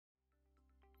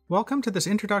Welcome to this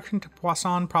introduction to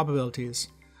Poisson probabilities.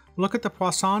 We'll look at the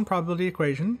Poisson probability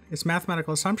equation, its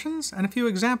mathematical assumptions, and a few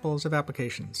examples of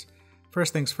applications.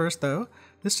 First things first though,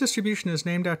 this distribution is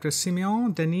named after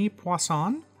Simeon Denis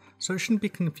Poisson, so it shouldn't be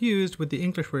confused with the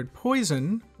English word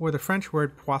poison or the French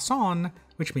word poisson,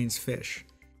 which means fish.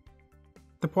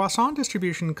 The Poisson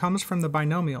distribution comes from the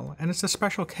binomial, and it's a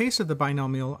special case of the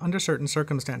binomial under certain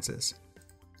circumstances.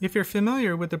 If you're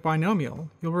familiar with the binomial,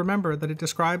 you'll remember that it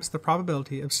describes the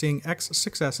probability of seeing x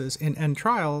successes in n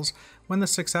trials when the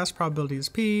success probability is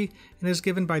p and is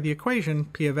given by the equation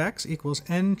p of x equals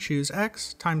n choose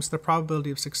x times the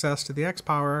probability of success to the x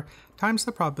power times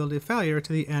the probability of failure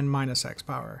to the n minus x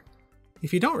power.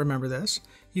 If you don't remember this,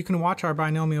 you can watch our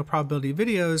binomial probability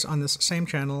videos on this same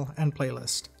channel and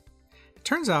playlist. It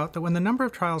turns out that when the number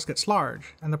of trials gets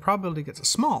large and the probability gets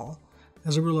small,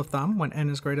 as a rule of thumb, when n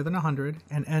is greater than 100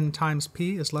 and n times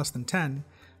p is less than 10,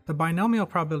 the binomial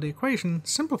probability equation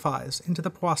simplifies into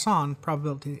the Poisson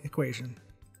probability equation.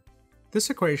 This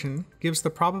equation gives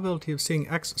the probability of seeing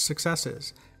x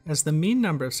successes as the mean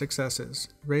number of successes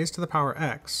raised to the power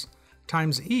x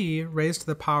times e raised to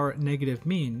the power negative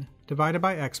mean divided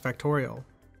by x factorial.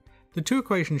 The two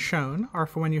equations shown are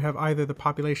for when you have either the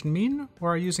population mean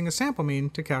or are using a sample mean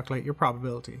to calculate your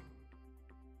probability.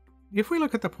 If we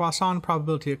look at the Poisson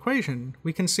probability equation,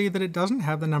 we can see that it doesn't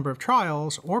have the number of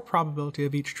trials or probability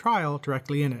of each trial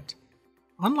directly in it.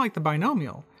 Unlike the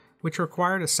binomial, which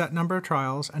required a set number of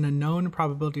trials and a known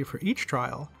probability for each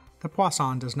trial, the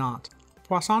Poisson does not.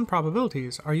 Poisson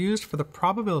probabilities are used for the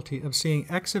probability of seeing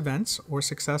x events or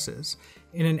successes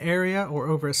in an area or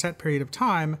over a set period of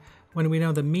time when we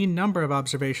know the mean number of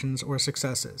observations or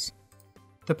successes.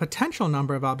 The potential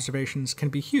number of observations can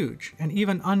be huge and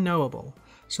even unknowable,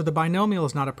 so the binomial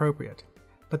is not appropriate,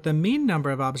 but the mean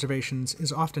number of observations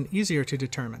is often easier to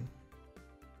determine.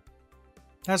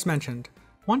 As mentioned,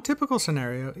 one typical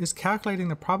scenario is calculating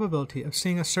the probability of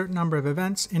seeing a certain number of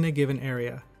events in a given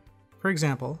area. For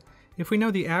example, if we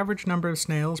know the average number of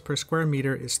snails per square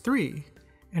meter is 3,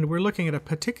 and we're looking at a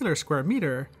particular square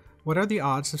meter, what are the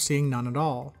odds of seeing none at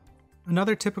all?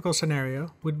 Another typical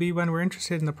scenario would be when we're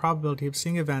interested in the probability of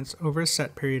seeing events over a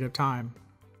set period of time.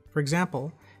 For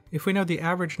example, if we know the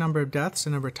average number of deaths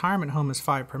in a retirement home is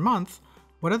 5 per month,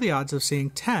 what are the odds of seeing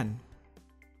 10?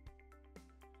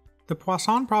 The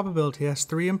Poisson probability has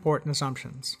three important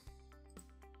assumptions.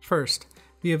 First,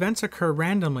 the events occur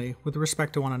randomly with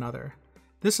respect to one another.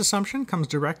 This assumption comes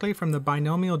directly from the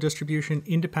binomial distribution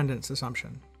independence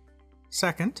assumption.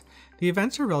 Second, the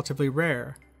events are relatively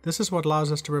rare. This is what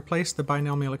allows us to replace the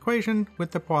binomial equation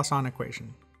with the Poisson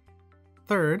equation.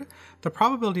 Third, the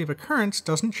probability of occurrence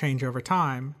doesn't change over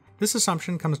time. This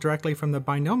assumption comes directly from the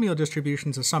binomial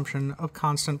distribution's assumption of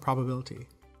constant probability.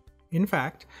 In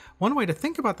fact, one way to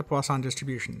think about the Poisson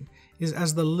distribution is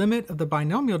as the limit of the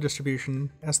binomial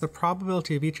distribution as the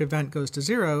probability of each event goes to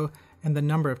 0 and the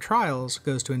number of trials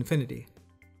goes to infinity.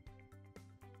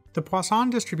 The Poisson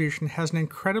distribution has an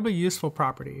incredibly useful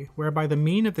property whereby the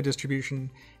mean of the distribution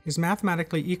is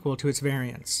mathematically equal to its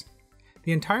variance.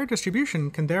 The entire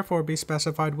distribution can therefore be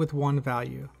specified with one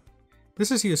value. This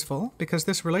is useful because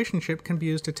this relationship can be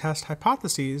used to test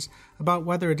hypotheses about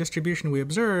whether a distribution we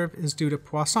observe is due to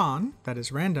Poisson, that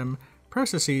is random,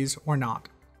 processes or not.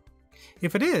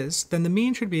 If it is, then the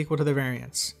mean should be equal to the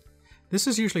variance. This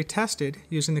is usually tested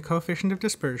using the coefficient of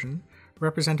dispersion,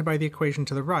 represented by the equation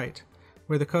to the right,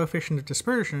 where the coefficient of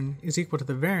dispersion is equal to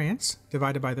the variance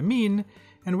divided by the mean,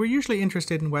 and we're usually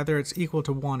interested in whether it's equal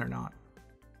to 1 or not.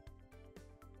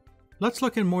 Let's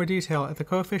look in more detail at the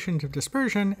coefficient of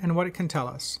dispersion and what it can tell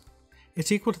us.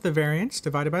 It's equal to the variance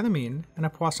divided by the mean, and a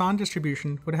Poisson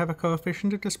distribution would have a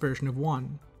coefficient of dispersion of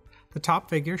 1. The top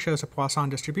figure shows a Poisson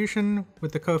distribution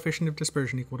with the coefficient of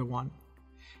dispersion equal to 1.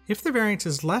 If the variance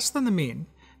is less than the mean,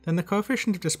 then the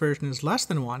coefficient of dispersion is less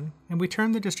than 1, and we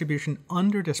term the distribution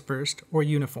under-dispersed or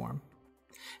uniform.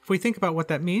 If we think about what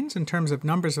that means in terms of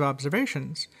numbers of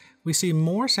observations, we see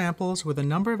more samples with a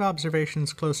number of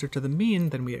observations closer to the mean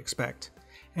than we expect,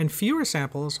 and fewer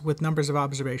samples with numbers of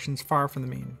observations far from the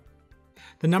mean.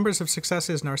 The numbers of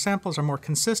successes in our samples are more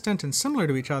consistent and similar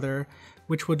to each other,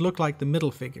 which would look like the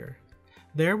middle figure.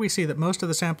 There we see that most of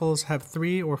the samples have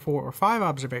 3 or 4 or 5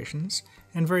 observations,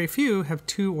 and very few have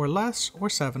 2 or less or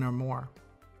 7 or more.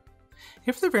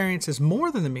 If the variance is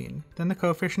more than the mean, then the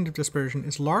coefficient of dispersion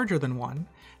is larger than 1,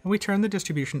 and we term the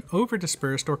distribution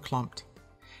over-dispersed or clumped.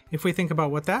 If we think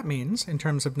about what that means in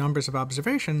terms of numbers of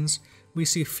observations, we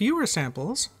see fewer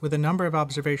samples with a number of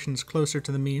observations closer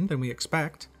to the mean than we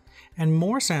expect, and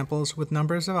more samples with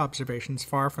numbers of observations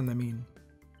far from the mean.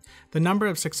 The number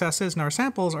of successes in our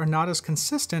samples are not as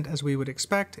consistent as we would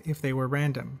expect if they were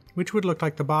random, which would look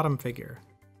like the bottom figure.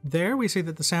 There we see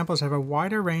that the samples have a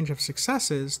wider range of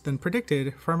successes than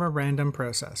predicted from a random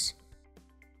process.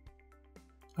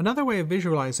 Another way of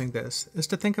visualizing this is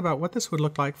to think about what this would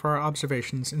look like for our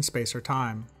observations in space or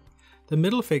time. The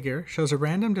middle figure shows a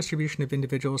random distribution of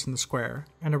individuals in the square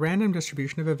and a random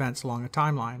distribution of events along a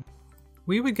timeline.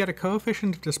 We would get a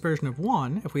coefficient of dispersion of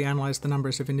 1 if we analyze the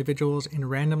numbers of individuals in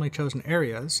randomly chosen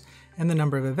areas and the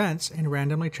number of events in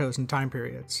randomly chosen time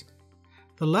periods.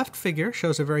 The left figure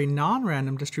shows a very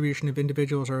non-random distribution of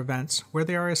individuals or events where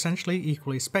they are essentially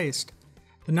equally spaced.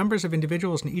 The numbers of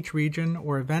individuals in each region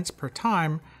or events per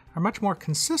time are much more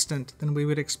consistent than we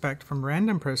would expect from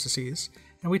random processes,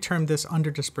 and we term this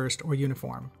under-dispersed or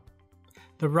uniform.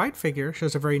 The right figure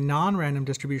shows a very non-random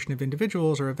distribution of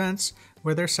individuals or events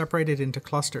where they're separated into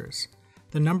clusters.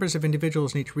 The numbers of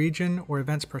individuals in each region or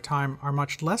events per time are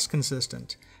much less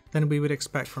consistent than we would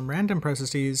expect from random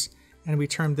processes, and we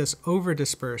term this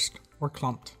over-dispersed or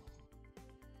clumped.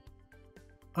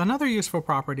 Another useful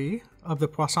property of the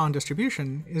Poisson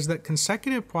distribution is that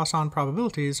consecutive Poisson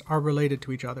probabilities are related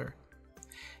to each other.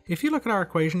 If you look at our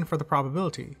equation for the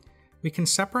probability, we can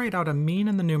separate out a mean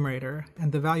in the numerator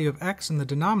and the value of x in the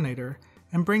denominator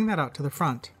and bring that out to the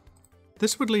front.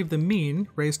 This would leave the mean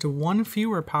raised to 1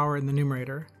 fewer power in the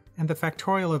numerator and the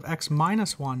factorial of x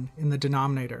minus 1 in the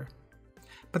denominator.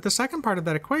 But the second part of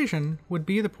that equation would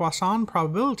be the Poisson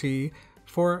probability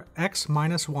for x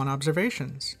minus 1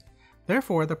 observations.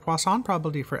 Therefore, the Poisson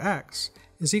probability for x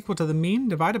is equal to the mean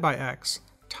divided by x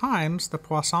times the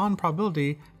Poisson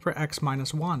probability for x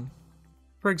minus 1.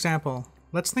 For example,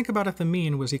 let's think about if the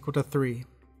mean was equal to 3.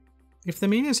 If the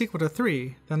mean is equal to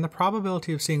 3, then the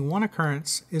probability of seeing one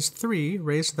occurrence is 3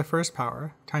 raised to the first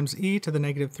power times e to the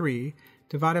negative 3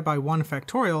 divided by 1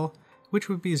 factorial, which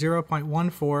would be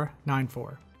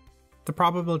 0.1494. The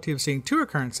probability of seeing two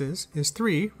occurrences is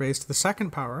 3 raised to the second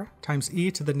power times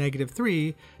e to the negative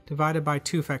 3 divided by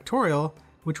 2 factorial,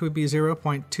 which would be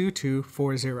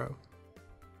 0.2240.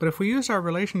 But if we use our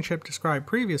relationship described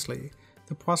previously,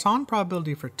 the Poisson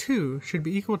probability for 2 should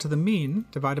be equal to the mean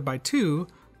divided by 2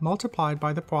 multiplied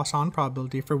by the Poisson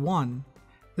probability for 1.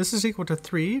 This is equal to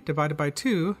 3 divided by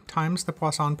 2 times the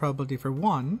Poisson probability for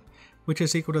 1, which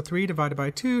is equal to 3 divided by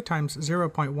 2 times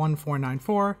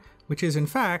 0.1494, which is in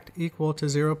fact equal to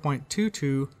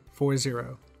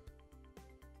 0.2240.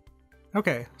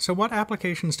 Okay, so what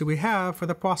applications do we have for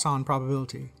the Poisson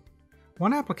probability?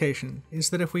 One application is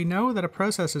that if we know that a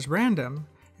process is random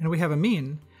and we have a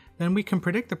mean, then we can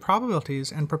predict the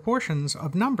probabilities and proportions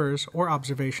of numbers or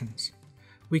observations.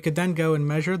 We could then go and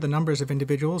measure the numbers of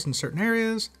individuals in certain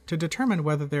areas to determine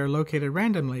whether they are located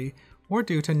randomly or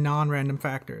due to non-random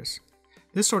factors.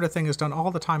 This sort of thing is done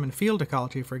all the time in field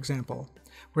ecology, for example,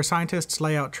 where scientists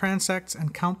lay out transects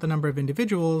and count the number of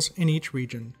individuals in each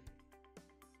region.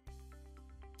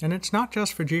 And it's not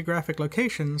just for geographic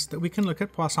locations that we can look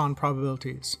at Poisson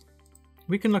probabilities.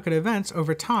 We can look at events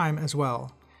over time as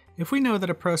well. If we know that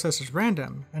a process is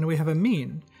random and we have a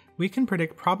mean, we can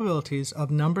predict probabilities of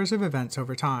numbers of events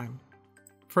over time.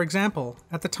 For example,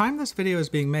 at the time this video is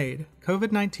being made,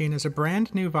 COVID-19 is a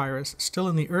brand new virus still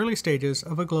in the early stages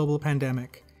of a global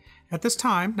pandemic. At this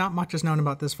time, not much is known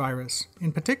about this virus,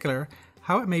 in particular,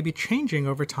 how it may be changing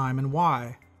over time and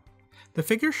why. The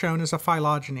figure shown is a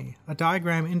phylogeny, a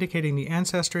diagram indicating the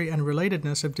ancestry and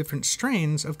relatedness of different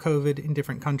strains of COVID in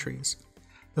different countries.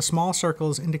 The small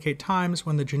circles indicate times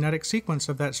when the genetic sequence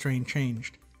of that strain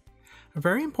changed. A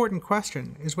very important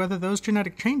question is whether those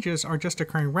genetic changes are just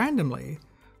occurring randomly,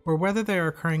 or whether they are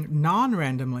occurring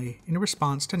non-randomly in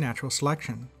response to natural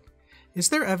selection. Is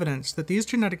there evidence that these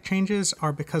genetic changes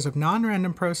are because of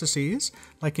non-random processes,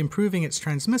 like improving its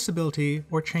transmissibility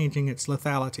or changing its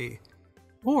lethality?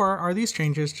 Or are these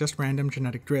changes just random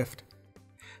genetic drift?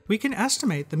 We can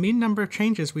estimate the mean number of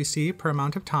changes we see per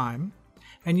amount of time,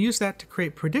 and use that to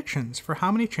create predictions for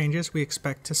how many changes we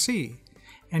expect to see,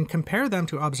 and compare them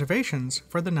to observations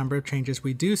for the number of changes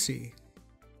we do see.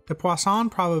 The Poisson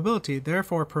probability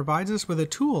therefore provides us with a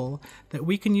tool that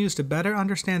we can use to better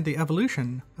understand the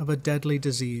evolution of a deadly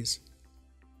disease.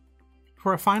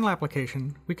 For a final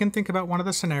application, we can think about one of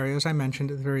the scenarios I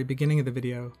mentioned at the very beginning of the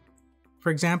video.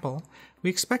 For example, we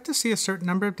expect to see a certain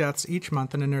number of deaths each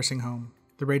month in a nursing home.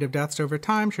 The rate of deaths over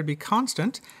time should be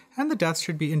constant, and the deaths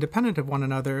should be independent of one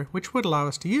another, which would allow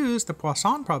us to use the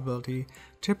Poisson probability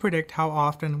to predict how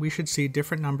often we should see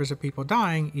different numbers of people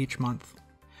dying each month.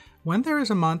 When there is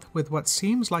a month with what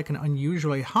seems like an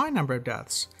unusually high number of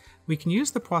deaths, we can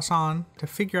use the Poisson to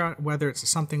figure out whether it's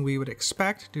something we would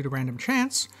expect due to random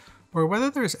chance, or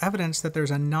whether there's evidence that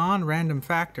there's a non-random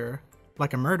factor,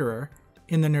 like a murderer,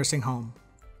 in the nursing home.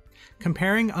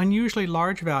 Comparing unusually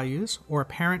large values, or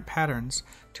apparent patterns,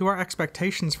 to our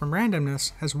expectations from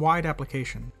randomness has wide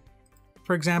application.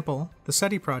 For example, the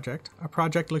SETI project, a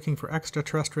project looking for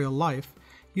extraterrestrial life,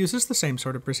 uses the same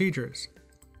sort of procedures.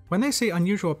 When they see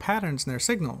unusual patterns in their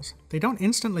signals, they don't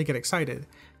instantly get excited.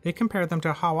 They compare them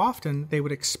to how often they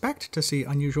would expect to see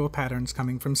unusual patterns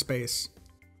coming from space.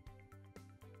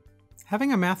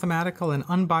 Having a mathematical and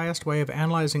unbiased way of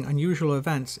analyzing unusual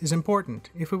events is important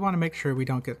if we want to make sure we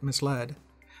don't get misled.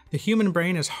 The human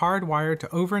brain is hardwired to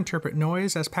overinterpret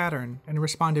noise as pattern and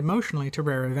respond emotionally to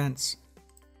rare events.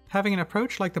 Having an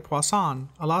approach like the Poisson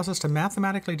allows us to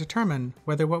mathematically determine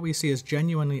whether what we see is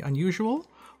genuinely unusual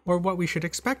or what we should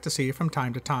expect to see from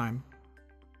time to time.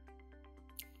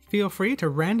 Feel free to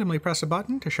randomly press a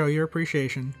button to show your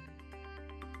appreciation.